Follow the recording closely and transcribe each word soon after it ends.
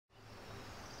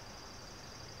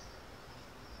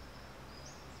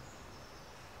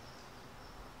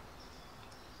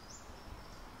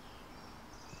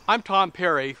I'm Tom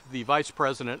Perry, the Vice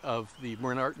President of the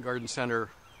Marin Art and Garden Center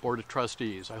Board of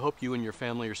Trustees. I hope you and your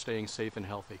family are staying safe and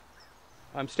healthy.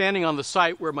 I'm standing on the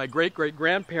site where my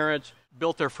great-great-grandparents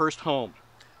built their first home,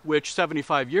 which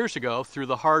 75 years ago, through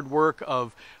the hard work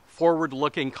of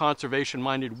forward-looking,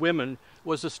 conservation-minded women,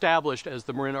 was established as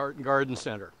the Marin Art and Garden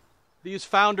Center. These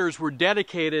founders were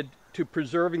dedicated to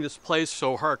preserving this place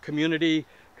so our community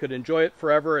could enjoy it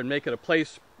forever and make it a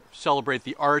place to celebrate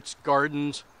the arts,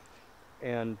 gardens,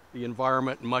 and the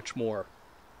environment, and much more.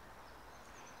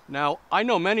 Now, I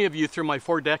know many of you through my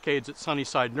 4 decades at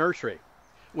Sunnyside Nursery.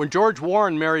 When George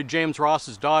Warren married James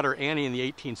Ross's daughter Annie in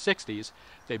the 1860s,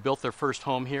 they built their first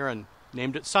home here and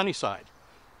named it Sunnyside.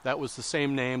 That was the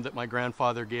same name that my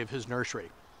grandfather gave his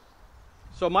nursery.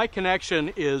 So my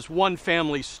connection is one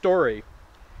family story,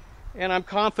 and I'm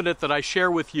confident that I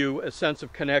share with you a sense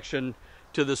of connection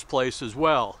to this place as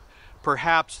well,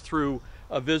 perhaps through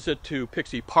a visit to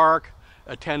Pixie Park,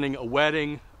 attending a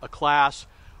wedding, a class,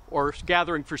 or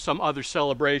gathering for some other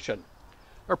celebration.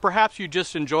 Or perhaps you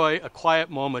just enjoy a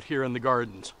quiet moment here in the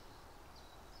gardens.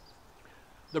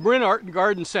 The Marin Art and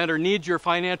Garden Center needs your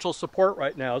financial support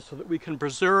right now so that we can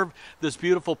preserve this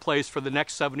beautiful place for the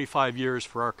next 75 years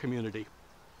for our community.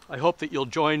 I hope that you'll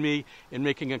join me in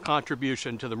making a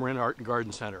contribution to the Marin Art and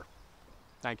Garden Center.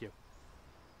 Thank you.